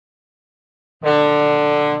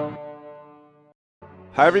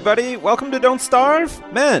Hi everybody, welcome to Don't Starve.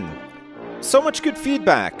 Man, so much good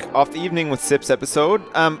feedback off the Evening with Sips episode.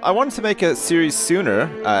 I wanted to make a series sooner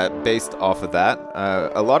based off of that.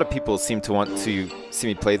 A lot of people seem to want to see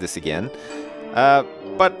me play this again.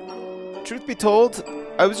 But truth be told,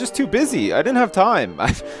 I was just too busy. I didn't have time. I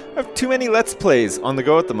have too many Let's Plays on the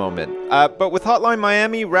go at the moment. But with Hotline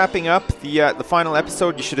Miami wrapping up, the final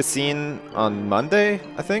episode you should have seen on Monday,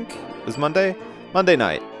 I think? It was Monday? Monday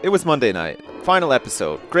night. It was Monday night. Final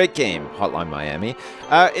episode. Great game, Hotline Miami.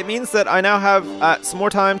 It means that I now have some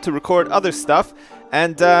more time to record other stuff,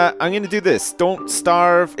 and I'm going to do this. Don't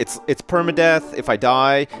starve. It's permadeath. If I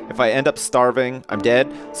die, if I end up starving, I'm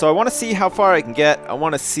dead. So I want to see how far I can get. I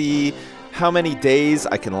want to see how many days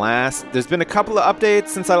I can last. There's been a couple of updates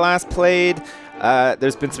since I last played.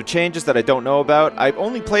 There's been some changes that I don't know about. I've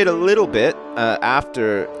only played a little bit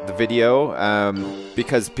after the video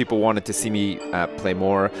because people wanted to see me play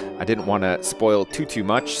more. I didn't want to spoil too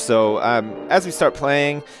much. So as we start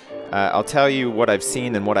playing, I'll tell you what I've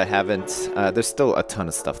seen and what I haven't. There's still a ton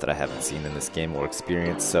of stuff that I haven't seen in this game or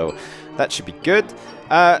experienced, so that should be good.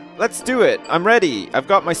 Let's do it. I'm ready. I've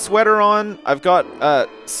got my sweater on. I've got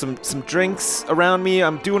some drinks around me.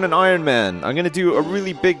 I'm doing an Iron Man. I'm gonna do a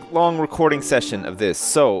really big, long recording session of this.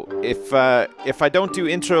 So if I don't do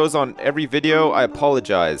intros on every video, I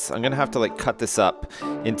apologize. I'm gonna have to like cut this up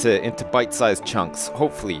into bite-sized chunks,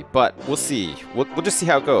 hopefully. But we'll see. We'll just see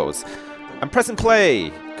how it goes. I'm pressing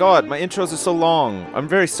play. God, my intros are so long. I'm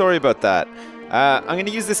very sorry about that. I'm going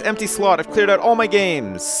to use this empty slot. I've cleared out all my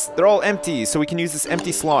games. They're all empty, so we can use this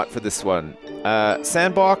empty slot for this one.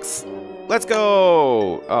 Sandbox. Let's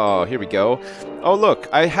go. Oh, here we go. Oh, look.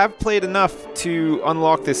 I have played enough to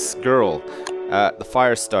unlock this girl. The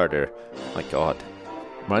fire starter. Oh my God.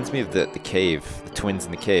 Reminds me of the cave. The twins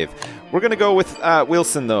in the cave. We're going to go with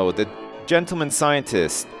Wilson, though. The gentleman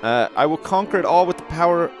scientist. I will conquer it all with the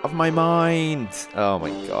power of my mind. Oh my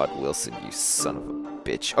God, Wilson, you son of a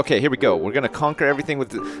bitch. Okay, here we go. We're gonna conquer everything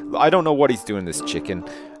with I don't know what he's doing, this chicken.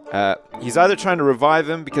 He's either trying to revive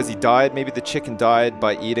him because he died. Maybe the chicken died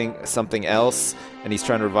by eating something else and he's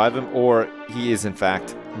trying to revive him, or he is in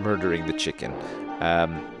fact murdering the chicken.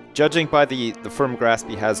 Judging by the firm grasp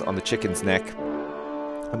he has on the chicken's neck,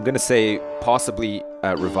 I'm going to say possibly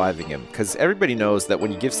reviving him, because everybody knows that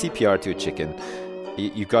when you give CPR to a chicken,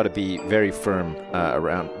 you've got to be very firm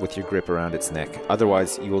with your grip around its neck.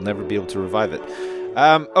 Otherwise, you will never be able to revive it.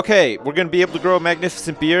 Okay, we're going to be able to grow a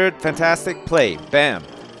magnificent beard. Fantastic. Play. Bam.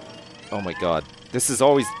 Oh my God. This is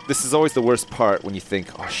always the worst part when you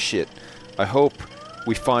think, oh shit, I hope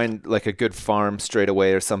we find like a good farm straight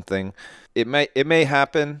away or something. It may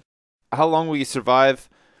happen. How long will you survive?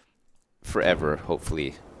 Forever,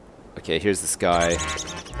 hopefully. Okay, here's this guy.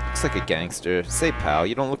 Looks like a gangster. Say, pal,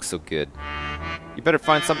 you don't look so good. You better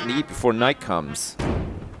find something to eat before night comes.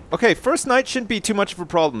 Okay, first night shouldn't be too much of a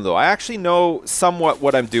problem, though. I actually know somewhat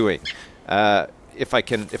what I'm doing. If I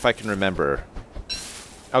can remember.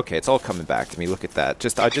 Okay, it's all coming back to me. Look at that.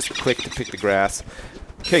 I just clicked to pick the grass.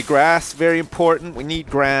 Okay, grass, very important. We need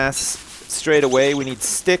grass straight away. We need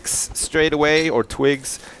sticks straight away, or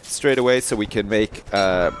twigs straight away, so we can make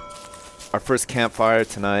our first campfire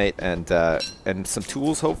tonight, and some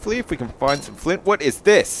tools, hopefully, if we can find some flint. What is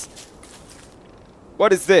this?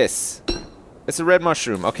 What is this? It's a red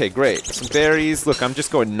mushroom. Okay, great. Some berries. Look, I'm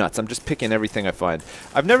just going nuts. I'm just picking everything I find.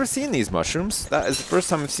 I've never seen these mushrooms. That is the first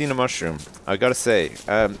time I've seen a mushroom, I gotta say.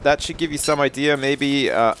 That should give you some idea, maybe,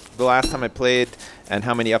 the last time I played and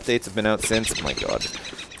how many updates have been out since. Oh my God.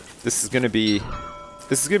 This is gonna be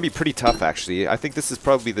pretty tough, actually. I think this is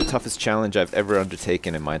probably the toughest challenge I've ever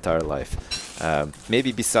undertaken in my entire life.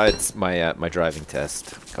 Maybe besides my my driving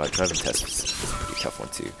test. God, driving test was a pretty tough one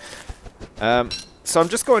too. So I'm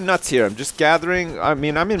just going nuts here. I'm just gathering. I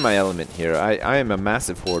mean, I'm in my element here. I am a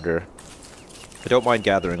massive hoarder. I don't mind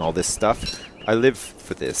gathering all this stuff. I live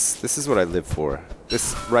for this. This is what I live for.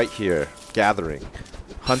 This right here. Gathering.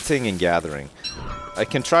 Hunting and gathering. I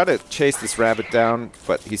can try to chase this rabbit down,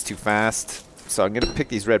 but he's too fast. So I'm gonna pick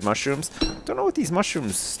these red mushrooms. Don't know what these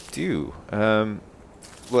mushrooms do. Well,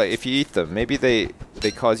 if you eat them, maybe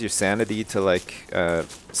they cause your sanity to like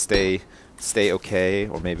stay okay,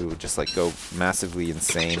 or maybe we'll just like go massively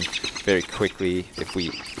insane very quickly if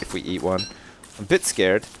we eat one. I'm a bit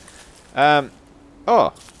scared.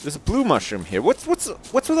 Oh, there's a blue mushroom here. What's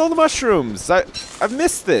with all the mushrooms? I've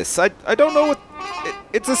missed this. I don't know what.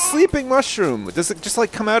 It's a sleeping mushroom. Does it just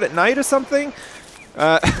like come out at night or something?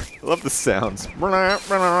 Love the sounds.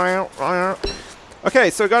 Okay,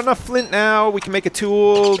 so I got enough flint now. We can make a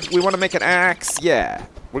tool. We want to make an axe. Yeah,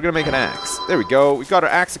 we're gonna make an axe. There we go. We've got our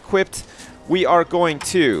axe equipped. We are going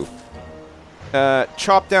to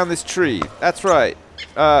chop down this tree. That's right.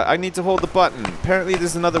 I need to hold the button. Apparently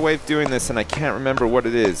there's another way of doing this, and I can't remember what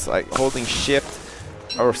it is. Like holding shift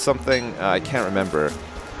or something. I can't remember.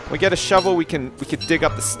 We get a shovel. We can dig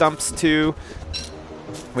up the stumps too.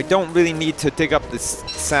 We don't really need to dig up the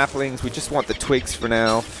saplings. We just want the twigs for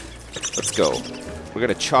now. Let's go. We're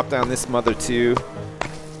gonna chop down this mother too.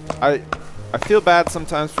 I feel bad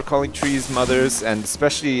sometimes for calling trees mothers, and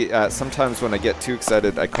especially sometimes when I get too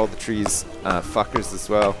excited, I call the trees fuckers as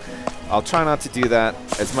well. I'll try not to do that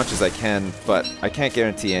as much as I can, but I can't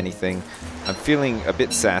guarantee anything. I'm feeling a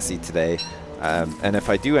bit sassy today, and if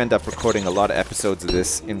I do end up recording a lot of episodes of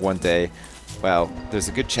this in one day, well, there's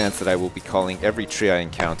a good chance that I will be calling every tree I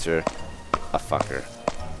encounter a fucker.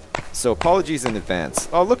 So apologies in advance.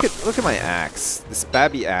 Oh, look at my axe. This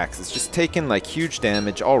babby axe is just taking like huge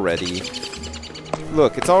damage already.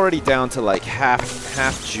 Look, it's already down to like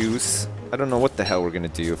half juice. I don't know what the hell we're gonna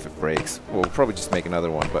do if it breaks. Well, we'll probably just make another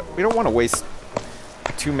one, but we don't want to waste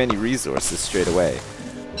too many resources straight away.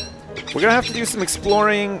 We're gonna have to do some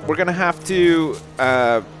exploring. We're gonna have to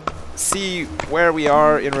see where we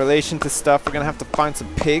are in relation to stuff. We're gonna have to find some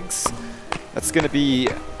pigs. That's gonna be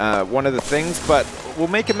one of the things, but we'll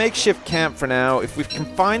make a makeshift camp for now. If we can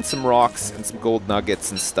find some rocks and some gold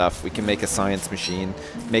nuggets and stuff, we can make a science machine,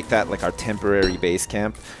 make that like our temporary base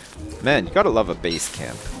camp. Man, you gotta love a base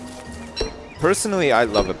camp. Personally, I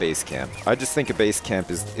love a base camp. I just think a base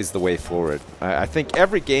camp is the way forward. I think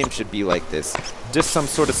every game should be like this. Just some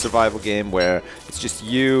sort of survival game where it's just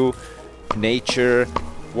you, nature,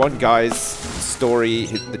 one guy's story,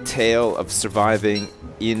 the tale of surviving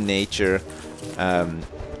in nature,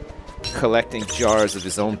 collecting jars of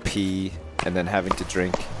his own pee, and then having to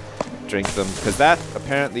drink them. Because that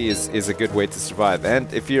apparently is a good way to survive.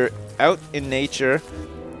 And if you're out in nature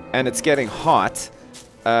and it's getting hot,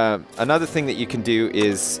 another thing that you can do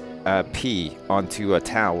is pee onto a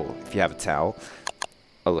towel, if you have a towel.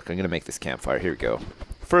 Oh look, I'm gonna make this campfire. Here we go.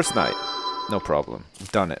 First night, no problem.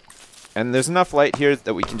 Done it. And there's enough light here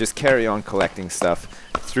that we can just carry on collecting stuff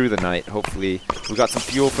through the night, hopefully. We got some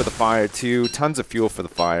fuel for the fire too. Tons of fuel for the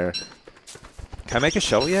fire. Can I make a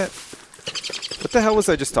shovel yet? What the hell was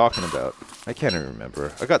I just talking about? I can't even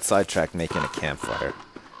remember. I got sidetracked making a campfire.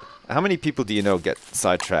 How many people do you know get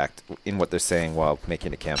sidetracked in what they're saying while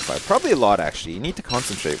making a campfire? Probably a lot, actually. You need to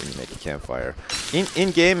concentrate when you make a campfire.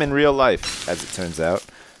 In-game and real life, as it turns out.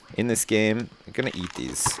 In this game, I'm gonna eat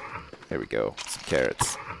these. There we go. Some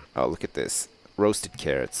carrots. Oh, look at this. Roasted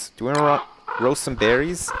carrots. Do we want to roast some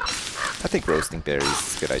berries? I think roasting berries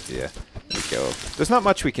is a good idea. There we go. There's not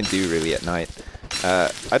much we can do, really, at night.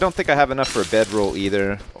 I don't think I have enough for a bedroll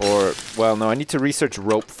either. Or, well, no, I need to research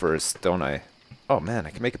rope first, don't I? Oh, man, I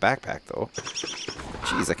can make a backpack, though.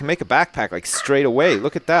 Jeez, I can make a backpack, like, straight away.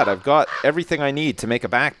 Look at that. I've got everything I need to make a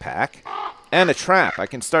backpack. And a trap. I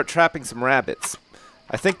can start trapping some rabbits.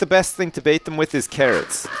 I think the best thing to bait them with is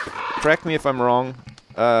carrots. Correct me if I'm wrong.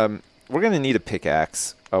 We're going to need a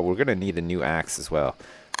pickaxe. Oh, we're going to need a new axe as well.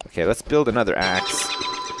 Okay, let's build another axe.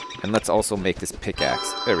 And let's also make this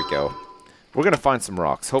pickaxe. There we go. We're going to find some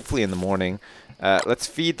rocks, hopefully in the morning. Let's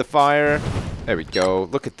feed the fire. There we go.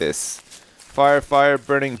 Look at this. Fire,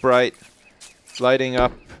 burning bright. Lighting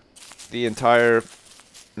up the entire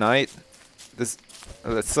night.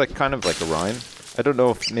 That's like kind of like a rhyme. I don't know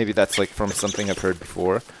if maybe that's like from something I've heard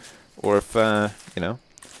before. Or if, you know,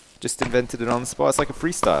 just invented it on the spot. It's like a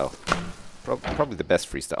freestyle. Probably the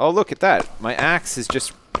best freestyle. Oh, look at that. My axe is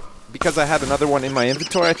just... Because I had another one in my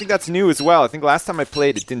inventory. I think that's new as well. I think last time I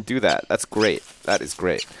played it didn't do that. That's great. That is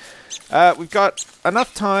great. We've got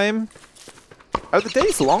enough time. Are the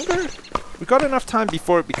days longer? We've got enough time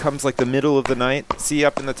before it becomes like the middle of the night. See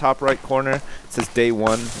up in the top right corner? It says day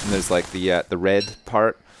 1. And there's like the red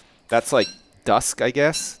part. That's like dusk, I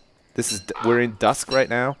guess. We're in dusk right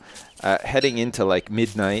now. Heading into like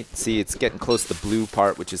midnight. See, it's getting close to the blue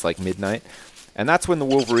part, which is like midnight. And that's when the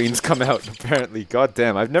wolverines come out, apparently. God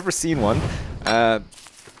damn, I've never seen one.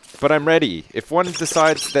 But I'm ready. If one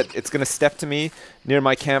decides that it's going to step to me near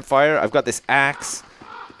my campfire, I've got this axe,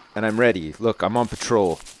 and I'm ready. Look, I'm on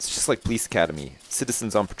patrol. It's just like Police Academy.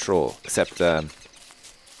 Citizens on patrol. Except I'm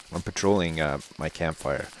patrolling my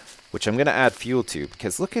campfire, which I'm going to add fuel to,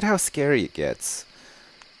 because look at how scary it gets.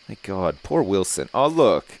 My God, poor Wilson. Oh,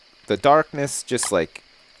 look. The darkness just like...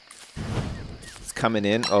 coming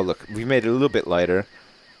in. Oh, look. We made it a little bit lighter.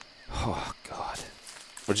 Oh, God.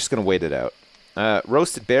 We're just going to wait it out.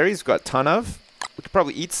 Roasted berries. We've got a ton of. We could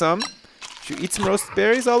probably eat some. Should we eat some roasted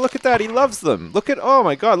berries? Oh, look at that. He loves them. Look at... Oh,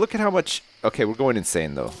 my God. Look at how much... Okay, we're going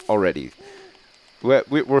insane, though, already. We're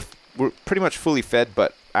pretty much fully fed,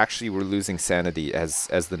 but actually we're losing sanity as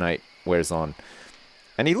the night wears on.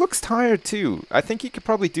 And he looks tired, too. I think he could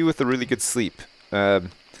probably do with a really good sleep.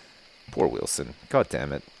 Poor Wilson. God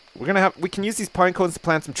damn it. We can use these pine cones to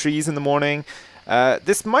plant some trees in the morning.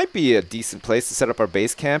 This might be a decent place to set up our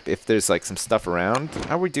base camp if there's like some stuff around.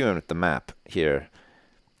 How are we doing with the map here?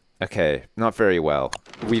 Okay, not very well.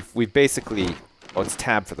 We've basically... Oh, it's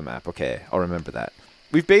tab for the map. Okay, I'll remember that.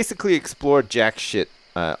 We've basically explored jack shit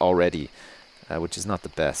already, which is not the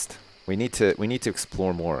best. We need to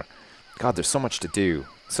explore more. God, there's so much to do.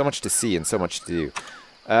 So much to see and so much to do.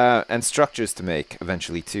 And structures to make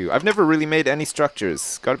eventually too. I've never really made any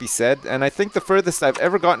structures, gotta be said. And I think the furthest I've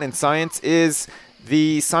ever gotten in science is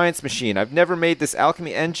the science machine. I've never made this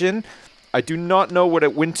alchemy engine. I do not know what a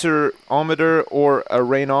winterometer or a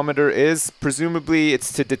rainometer is. Presumably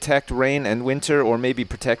it's to detect rain and winter, or maybe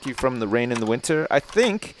protect you from the rain in the winter. I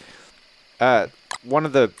think one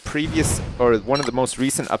of the previous, or one of the most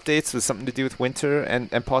recent updates was something to do with winter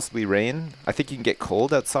and possibly rain. I think you can get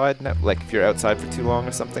cold outside now, like if you're outside for too long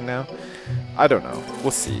or something now. I don't know.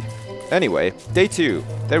 We'll see. Anyway, day 2.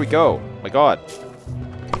 There we go. My God.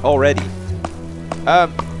 Already.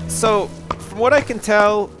 So, from what I can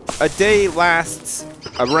tell, a day lasts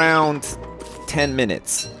around 10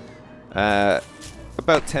 minutes.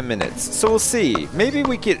 About 10 minutes. So we'll see. Maybe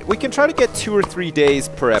we can try to get 2 or 3 days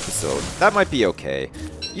per episode. That might be okay.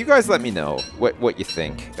 You guys let me know what you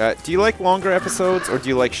think. Do you like longer episodes or do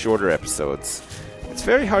you like shorter episodes? It's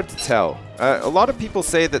very hard to tell. A lot of people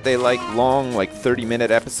say that they like long, like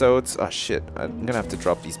 30-minute episodes. Oh shit, I'm gonna have to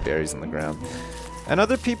drop these berries on the ground. And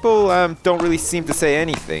other people don't really seem to say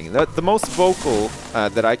anything. The most vocal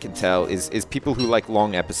that I can tell is people who like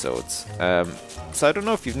long episodes. So I don't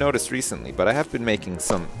know if you've noticed recently, but I have been making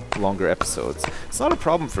some longer episodes. It's not a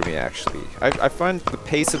problem for me, actually. I find the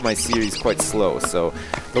pace of my series quite slow, so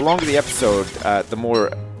the longer the episode, the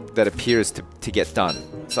more that appears to get done.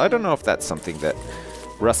 So I don't know if that's something that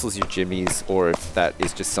rustles your jimmies, or if that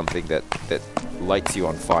is just something that lights you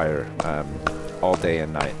on fire all day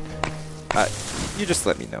and night. You just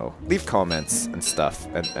let me know. Leave comments and stuff,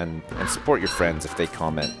 and support your friends if they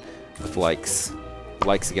comment with likes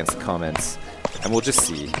against the comments, and we'll just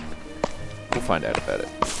see. We'll find out about it.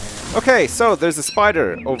 Okay, so there's a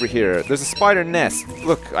spider over here. There's a spider nest.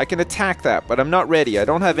 Look, I can attack that, but I'm not ready. I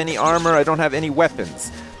don't have any armor. I don't have any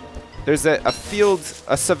weapons. There's a field,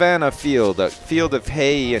 a savanna field, a field of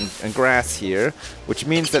hay and grass here, which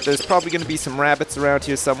means that there's probably going to be some rabbits around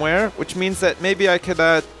here somewhere, which means that maybe I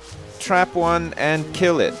could trap one and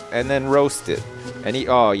kill it and then roast it and eat.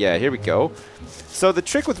 Oh yeah, here we go. So the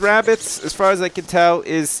trick with rabbits, as far as I can tell,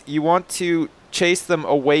 is you want to chase them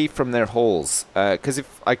away from their holes, because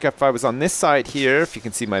if I was on this side here, if you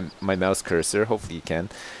can see my mouse cursor, hopefully you can,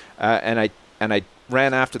 and I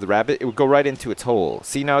ran after the rabbit, it would go right into its hole.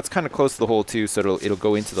 See, now it's kind of close to the hole too, so it'll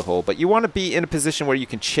go into the hole, but you want to be in a position where you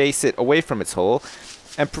can chase it away from its hole,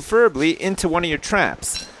 and preferably into one of your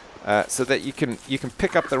traps. So that you can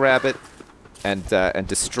pick up the rabbit and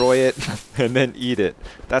destroy it and then eat it.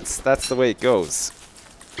 That's the way it goes.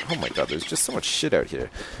 Oh my God, there's just so much shit out here.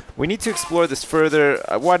 We need to explore this further.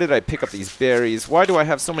 Why did I pick up these berries? Why do I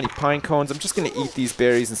have so many pine cones? I'm just gonna eat these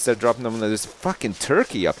berries instead of dropping them. There's fucking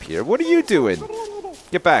turkey up here. What are you doing?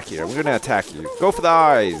 Get back here. I'm gonna attack you. Go for the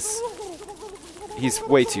eyes. He's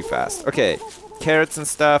way too fast. Okay, carrots and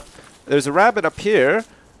stuff. There's a rabbit up here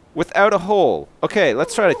without a hole. Okay,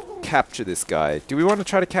 let's try to capture this guy. Do we want to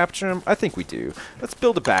try to capture him? I think we do. Let's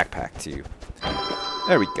build a backpack too.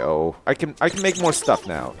 There we go. I can make more stuff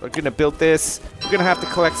now. We're gonna build this. We're gonna have to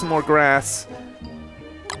collect some more grass.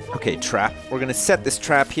 Okay, trap. We're gonna set this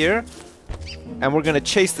trap here, and we're gonna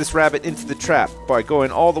chase this rabbit into the trap by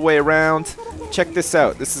going all the way around. Check this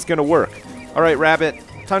out. This is gonna work. All right, rabbit.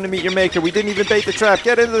 Time to meet your maker. We didn't even bait the trap.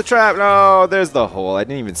 Get into the trap. No, there's the hole. I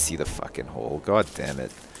didn't even see the fucking hole. God damn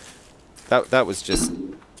it. That was just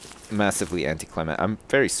massively anticlimactic. I'm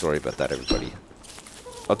very sorry about that, everybody.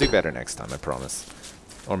 I'll do better next time, I promise.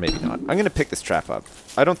 Or maybe not. I'm going to pick this trap up.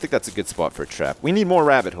 I don't think that's a good spot for a trap. We need more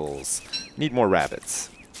rabbit holes. Need more rabbits.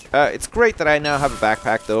 It's great that I now have a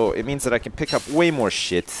backpack, though. It means that I can pick up way more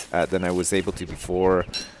shit than I was able to before.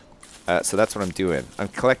 So that's what I'm doing. I'm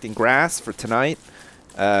collecting grass for tonight.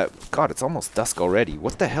 God, it's almost dusk already.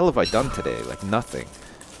 What the hell have I done today? Like, nothing.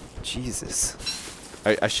 Jesus.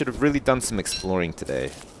 I should have really done some exploring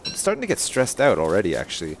today. I'm starting to get stressed out already,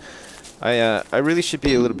 actually. I really should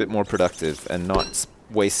be a little bit more productive and not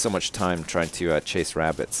waste so much time trying to chase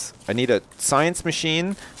rabbits. I need a science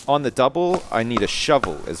machine on the double. I need a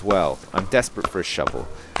shovel as well. I'm desperate for a shovel.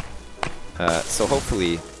 So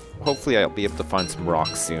hopefully I'll be able to find some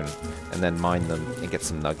rocks soon and then mine them and get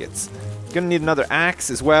some nuggets. Gonna need another axe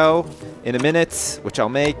as well in a minute, which I'll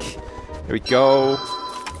make. Here we go.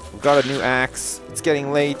 We've got a new axe. It's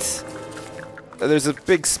getting late. There's a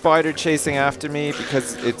big spider chasing after me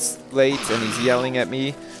because it's late and he's yelling at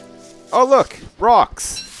me. Oh, look!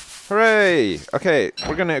 Rocks! Hooray! Okay,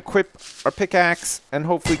 we're gonna equip our pickaxe and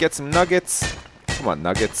hopefully get some nuggets. Come on,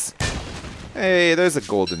 nuggets. Hey, there's a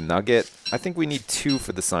golden nugget. I think we need 2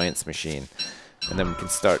 for the science machine. And then we can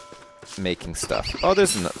start making stuff. Oh, there's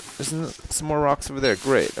some more rocks over there.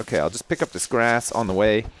 Great. Okay, I'll just pick up this grass on the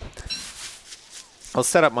way. I'll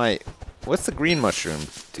set up my... What's the green mushroom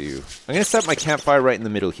do? I'm gonna set up my campfire right in the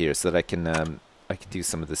middle here so that I can do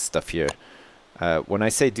some of this stuff here. When I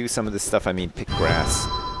say do some of this stuff, I mean pick grass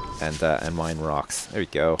and mine rocks. There we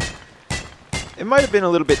go. It might have been a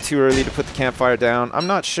little bit too early to put the campfire down. I'm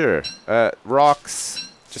not sure. Rocks,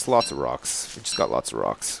 just lots of rocks. We just got lots of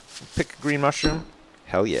rocks. Pick a green mushroom.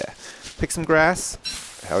 Hell yeah. Pick some grass.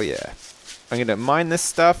 Hell yeah. I'm gonna mine this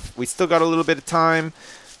stuff. We still got a little bit of time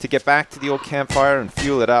to get back to the old campfire and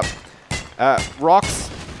fuel it up. Rocks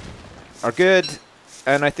are good,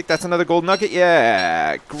 and I think that's another gold nugget.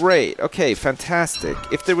 Yeah, great. Okay, fantastic.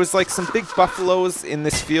 If there was like some big buffaloes in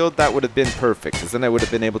this field, that would have been perfect, because then I would have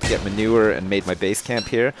been able to get manure and made my base camp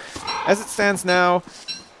here. As it stands now,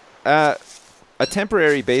 a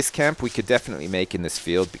temporary base camp we could definitely make in this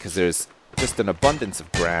field, because there's just an abundance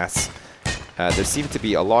of grass. There seem to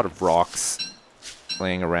be a lot of rocks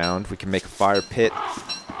laying around. We can make a fire pit.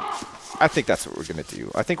 I think that's what we're going to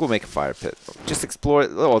do. I think we'll make a fire pit. Just explore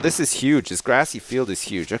it. Oh, this is huge. This grassy field is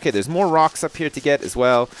huge. Okay, there's more rocks up here to get as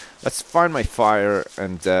well. Let's find my fire.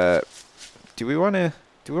 And do we want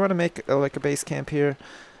to make like a base camp here?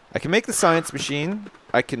 I can make the science machine.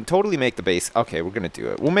 I can totally make the base. Okay, we're going to do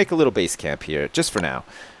it. We'll make a little base camp here just for now.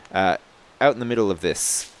 Out in the middle of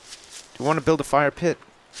this. Do we want to build a fire pit?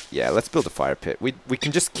 Yeah, let's build a fire pit. We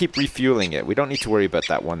can just keep refueling it. We don't need to worry about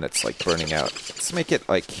that one that's like burning out. Let's make it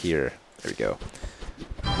like here. There we go.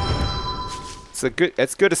 It's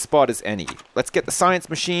as good a spot as any. Let's get the science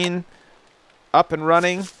machine up and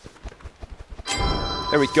running.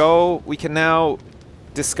 There we go. We can now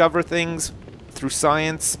discover things through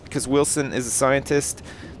science because Wilson is a scientist.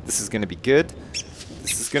 This is going to be good.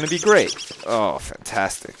 This is going to be great. Oh,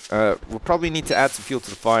 fantastic. We'll probably need to add some fuel to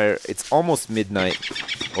the fire. It's almost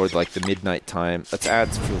midnight, or like the midnight time. Let's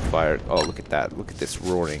add some fuel to the fire. Oh, look at that. Look at this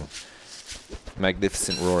roaring.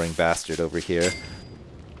 Magnificent roaring bastard over here.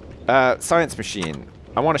 Science machine.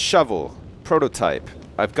 I want a shovel. Prototype.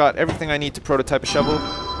 I've got everything I need to prototype a shovel.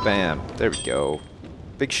 Bam. There we go.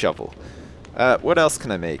 Big shovel. What else can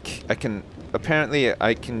I make? Apparently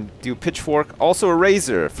I can do pitchfork. Also a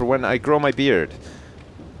razor for when I grow my beard.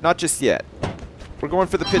 Not just yet. We're going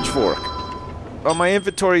for the pitchfork. Oh, my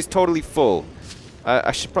inventory's totally full.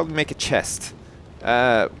 I should probably make a chest.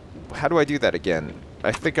 How do I do that again?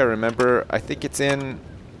 I think I remember. I think it's in...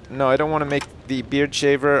 No, I don't want to make the beard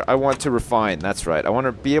shaver. I want to refine. That's right. I want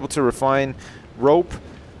to be able to refine rope,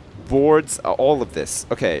 boards, all of this.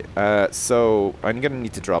 Okay, so I'm going to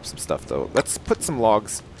need to drop some stuff, though. Let's put some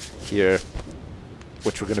logs here,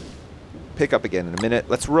 which we're going to pick up again in a minute.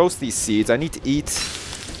 Let's roast these seeds. I need to eat.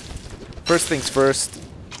 First things first,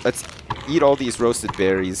 let's eat all these roasted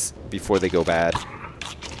berries before they go bad.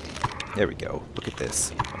 There we go. Look at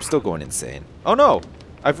this. I'm still going insane. Oh no!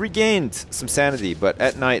 I've regained some sanity, but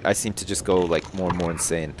at night I seem to just go like more and more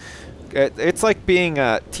insane. It's like being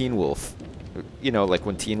Teen Wolf. You know, like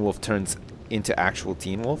when Teen Wolf turns into actual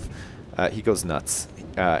Teen Wolf, he goes nuts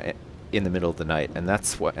in the middle of the night, and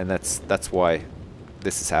that's why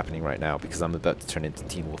this is happening right now, because I'm about to turn into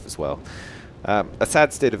Teen Wolf as well. A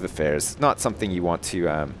sad state of affairs. Not something you want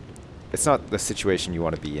to... it's not the situation you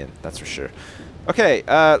want to be in, that's for sure. Okay,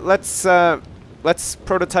 let's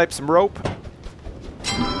prototype some rope.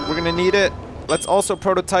 We're gonna need it. Let's also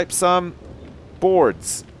prototype some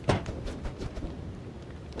boards.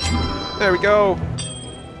 There we go.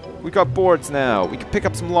 We got boards now. We can pick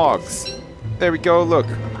up some logs. There we go, look.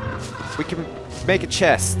 We can make a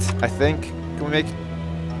chest, I think. Can we make...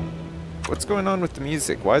 What's going on with the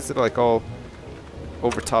music? Why is it like all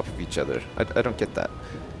over top of each other? I don't get that.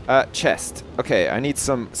 Chest. Okay, I need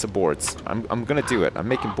some boards. I'm gonna do it. I'm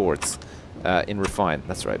making boards. In refine.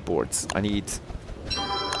 That's right, boards. I need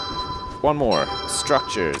one more.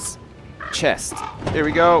 Structures. Chest. Here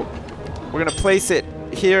we go. We're gonna place it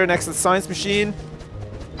here next to the science machine.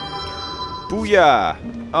 Booyah!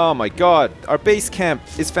 Oh my god, our base camp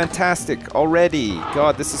is fantastic already.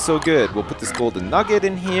 God, this is so good. We'll put this golden nugget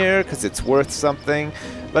in here because it's worth something.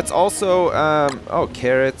 Let's also, oh,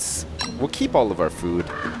 carrots. We'll keep all of our food.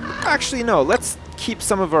 Actually, no, let's keep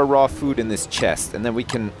some of our raw food in this chest and then we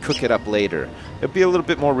can cook it up later. It'll be a little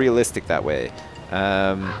bit more realistic that way.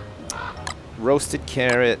 Roasted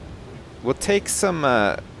carrot. We'll take some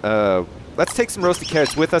let's take some roasted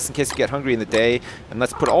carrots with us in case we get hungry in the day, and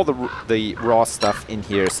let's put all the raw stuff in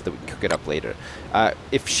here so that we can cook it up later.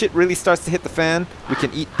 If shit really starts to hit the fan, we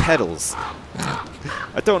can eat petals.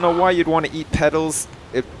 I don't know why you'd want to eat petals.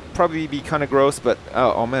 It'd probably be kind of gross, but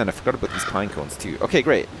oh man, I forgot about these pine cones too. Okay,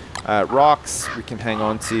 great. Rocks we can hang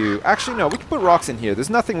on to. Actually, no, we can put rocks in here. There's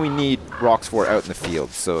nothing we need rocks for out in the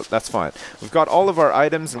field, so that's fine. We've got all of our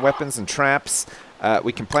items and weapons and traps.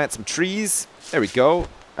 We can plant some trees. There we go.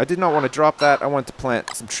 I did not want to drop that. I wanted to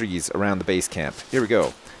plant some trees around the base camp. Here we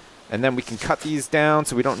go. And then we can cut these down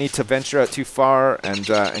so we don't need to venture out too far and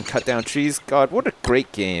cut down trees. God, what a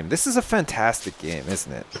great game. This is a fantastic game,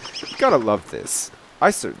 isn't it? You gotta love this.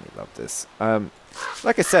 I certainly love this.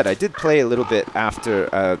 Like I said, I did play a little bit after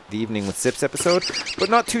the Evening with Sips episode, but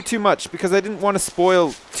not too much because I didn't want to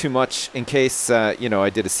spoil too much in case you know, I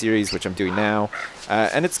did a series, which I'm doing now,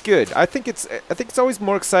 and it's good. I think it's always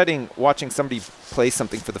more exciting watching somebody play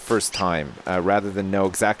something for the first time rather than know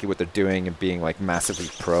exactly what they're doing and being like massively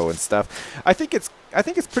pro and stuff. I think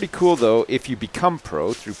it's pretty cool though if you become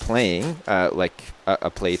pro through playing like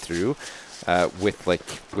a playthrough with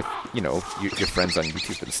you know your friends on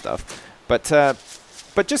YouTube and stuff.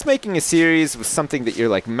 But just making a series with something that you're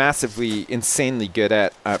like massively, insanely good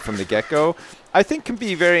at from the get-go, I think can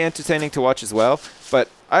be very entertaining to watch as well. But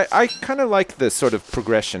I kind of like the sort of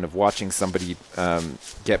progression of watching somebody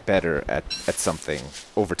get better at something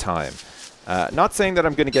over time. Not saying that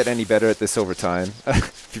I'm going to get any better at this over time.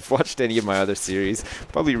 If you've watched any of my other series,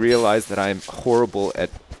 probably realize that I'm horrible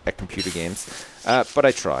at computer games. But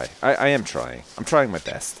I try. I am trying. I'm trying my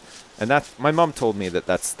best. And my mom told me that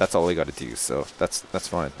that's all I got to do, so that's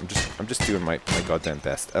fine. I'm just doing my goddamn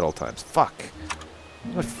best at all times. Fuck.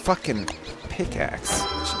 What fucking pickaxe.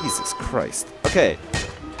 Jesus Christ. Okay.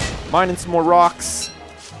 Mining some more rocks.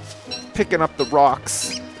 Picking up the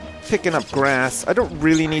rocks. Picking up grass. I don't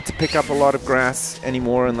really need to pick up a lot of grass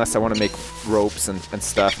anymore unless I want to make ropes and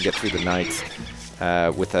stuff and get through the night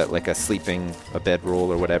with like a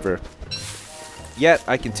bedroll or whatever. Yet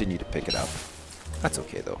I continue to pick it up. That's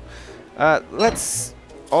okay though. Let's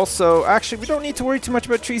also... Actually, we don't need to worry too much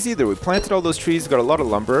about trees either. We planted all those trees, got a lot of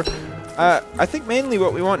lumber. I think mainly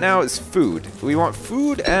what we want now is food. We want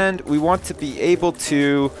food and we want to be able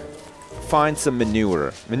to find some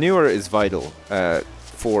manure. Manure is vital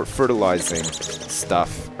for fertilizing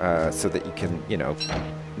stuff so that you can, you know,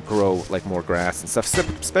 grow like more grass and stuff,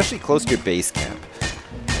 especially close to your base camp.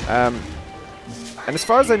 And as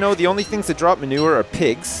far as I know, the only things that drop manure are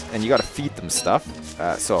pigs, and you gotta feed them stuff,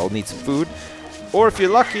 so I'll need some food. Or if you're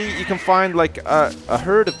lucky, you can find like a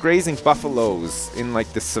herd of grazing buffaloes in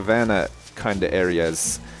like the savannah kind of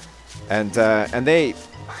areas. And they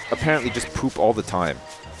apparently just poop all the time,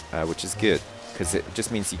 which is good, because it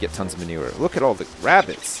just means you get tons of manure. Look at all the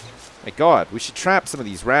rabbits. My god, we should trap some of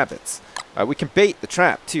these rabbits. We can bait the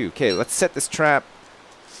trap too. Okay, let's set this trap.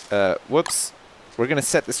 Whoops. We're gonna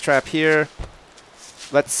set this trap here.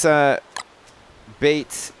 Let's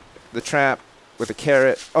bait the trap with a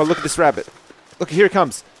carrot. Oh, look at this rabbit. Look, here it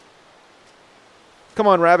comes. Come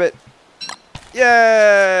on, rabbit.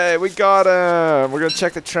 Yay! We got him! We're going to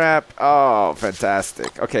check the trap. Oh,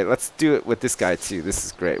 fantastic. Okay, let's do it with this guy, too. This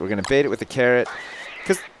is great. We're going to bait it with a carrot.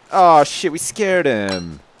 Because, oh, shit, we scared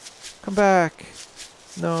him. Come back.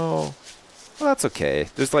 No. Well, that's okay.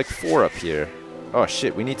 There's like 4 up here. Oh,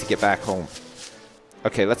 shit, we need to get back home.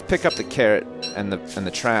 Okay, let's pick up the carrot and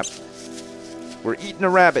the trap. We're eating a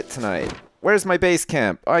rabbit tonight. Where's my base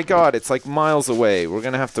camp? Oh my god, it's like miles away. We're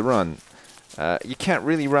gonna have to run. You can't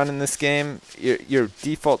really run in this game. Your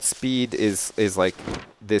default speed is like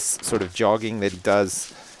this sort of jogging that he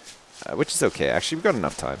does, which is okay. Actually, we've got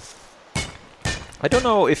enough time. I don't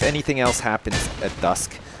know if anything else happens at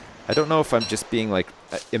dusk. I don't know if I'm just being like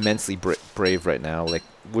immensely brave right now. Like,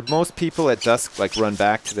 would most people at dusk like run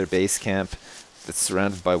back to their base camp that's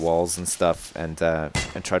surrounded by walls and stuff and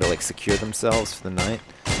try to like secure themselves for the night?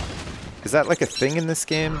 Is that like a thing in this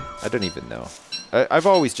game? I don't even know. I've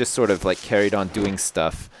always just sort of like carried on doing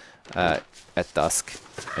stuff at dusk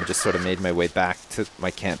and just sort of made my way back to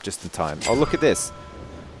my camp just in time. Oh, look at this.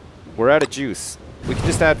 We're out of juice. We can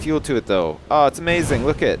just add fuel to it though. Oh, it's amazing.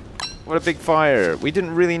 Look at what a big fire. We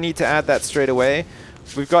didn't really need to add that straight away.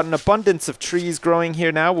 We've got an abundance of trees growing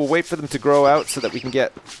here now. We'll wait for them to grow out so that we can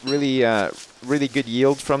get really really good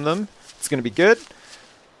yield from them. It's going to be good.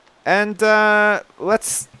 And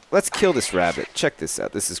let's kill this rabbit. Check this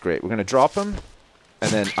out. This is great. We're going to drop him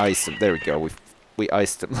and then ice him. There we go. We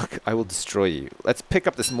iced him. Look, I will destroy you. Let's pick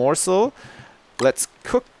up this morsel. Let's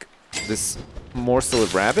cook this morsel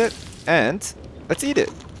of rabbit and let's eat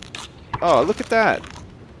it. Oh, look at that.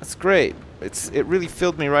 That's great. It really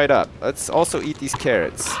filled me right up. Let's also eat these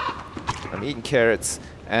carrots. I'm eating carrots,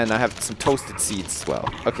 and I have some toasted seeds as well.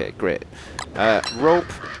 Okay, great.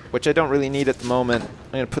 Rope, which I don't really need at the moment.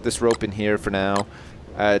 I'm going to put this rope in here for now.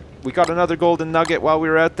 We got another golden nugget while we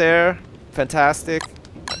were out there. Fantastic.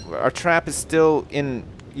 Our trap is still in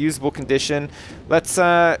usable condition. Let's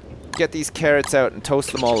get these carrots out and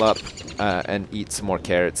toast them all up and eat some more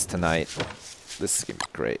carrots tonight. This is going to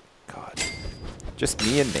be great. God. Just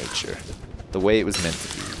me and nature. The way it was meant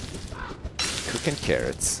to be. Cooking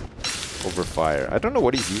carrots over fire. I don't know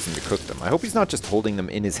what he's using to cook them. I hope he's not just holding them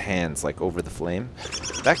in his hands, like over the flame.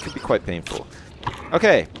 That could be quite painful.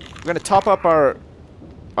 Okay, we're going to top up our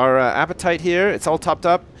appetite here. It's all topped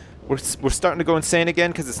up. We're starting to go insane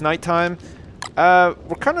again because it's nighttime.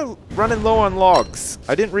 We're kind of running low on logs.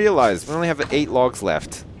 I didn't realize. We only have 8 logs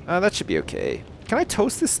left. That should be okay. Can I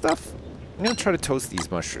toast this stuff? I'm going to try to toast these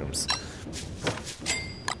mushrooms.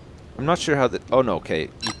 I'm not sure how that... Oh, no, okay.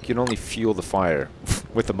 You can only fuel the fire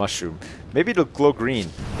with the mushroom. Maybe it'll glow green.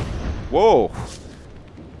 Whoa!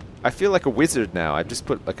 I feel like a wizard now. I just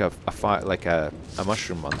put like a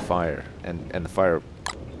mushroom on the fire, and the fire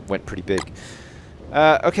went pretty big.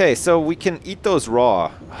 Okay, so we can eat those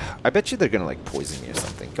raw. I bet you they're gonna like poison me or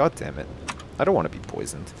something. God damn it. I don't want to be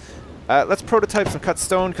poisoned. Let's prototype some cut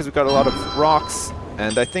stone because we've got a lot of rocks,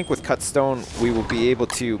 and I think with cut stone we will be able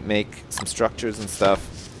to make some structures and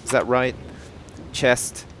stuff. Is that right?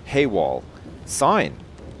 Chest, hay wall, sign.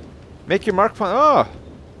 Make your mark point. Oh,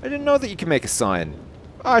 I didn't know that you can make a sign.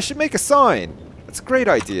 Oh, I should make a sign. That's a great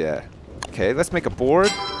idea. Okay, let's make a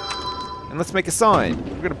board. And let's make a sign.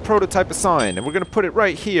 We're going to prototype a sign. And we're going to put it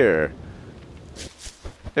right here.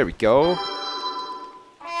 There we go.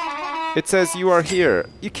 It says you are here.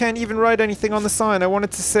 You can't even write anything on the sign. I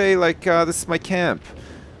wanted to say, like, this is my camp.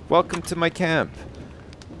 Welcome to my camp.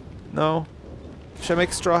 No? Should I make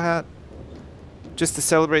a straw hat? Just to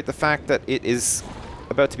celebrate the fact that it is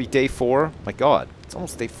about to be day 4. My god, it's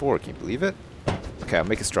almost day 4. Can you believe it? Okay, I'll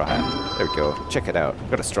make a straw hat. There we go. Check it out.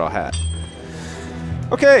 I've got a straw hat.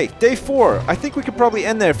 Okay, day 4. I think we could probably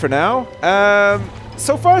end there for now.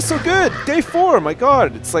 So far, so good. Day 4. My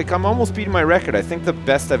god, it's like I'm almost beating my record. I think the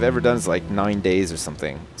best I've ever done is like 9 days or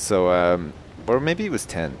something. So, or maybe it was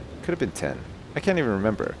 10. Could have been 10. I can't even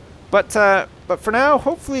remember. But for now,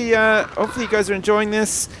 hopefully you guys are enjoying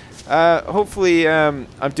this. Hopefully, I'm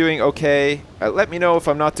doing okay. Let me know if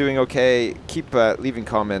I'm not doing okay. Keep leaving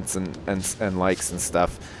comments and likes and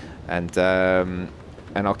stuff, and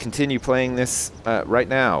I'll continue playing this right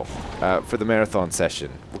now for the marathon session.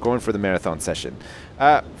 We're going for the marathon session.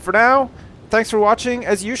 For now, thanks for watching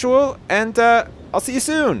as usual, and I'll see you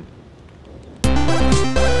soon.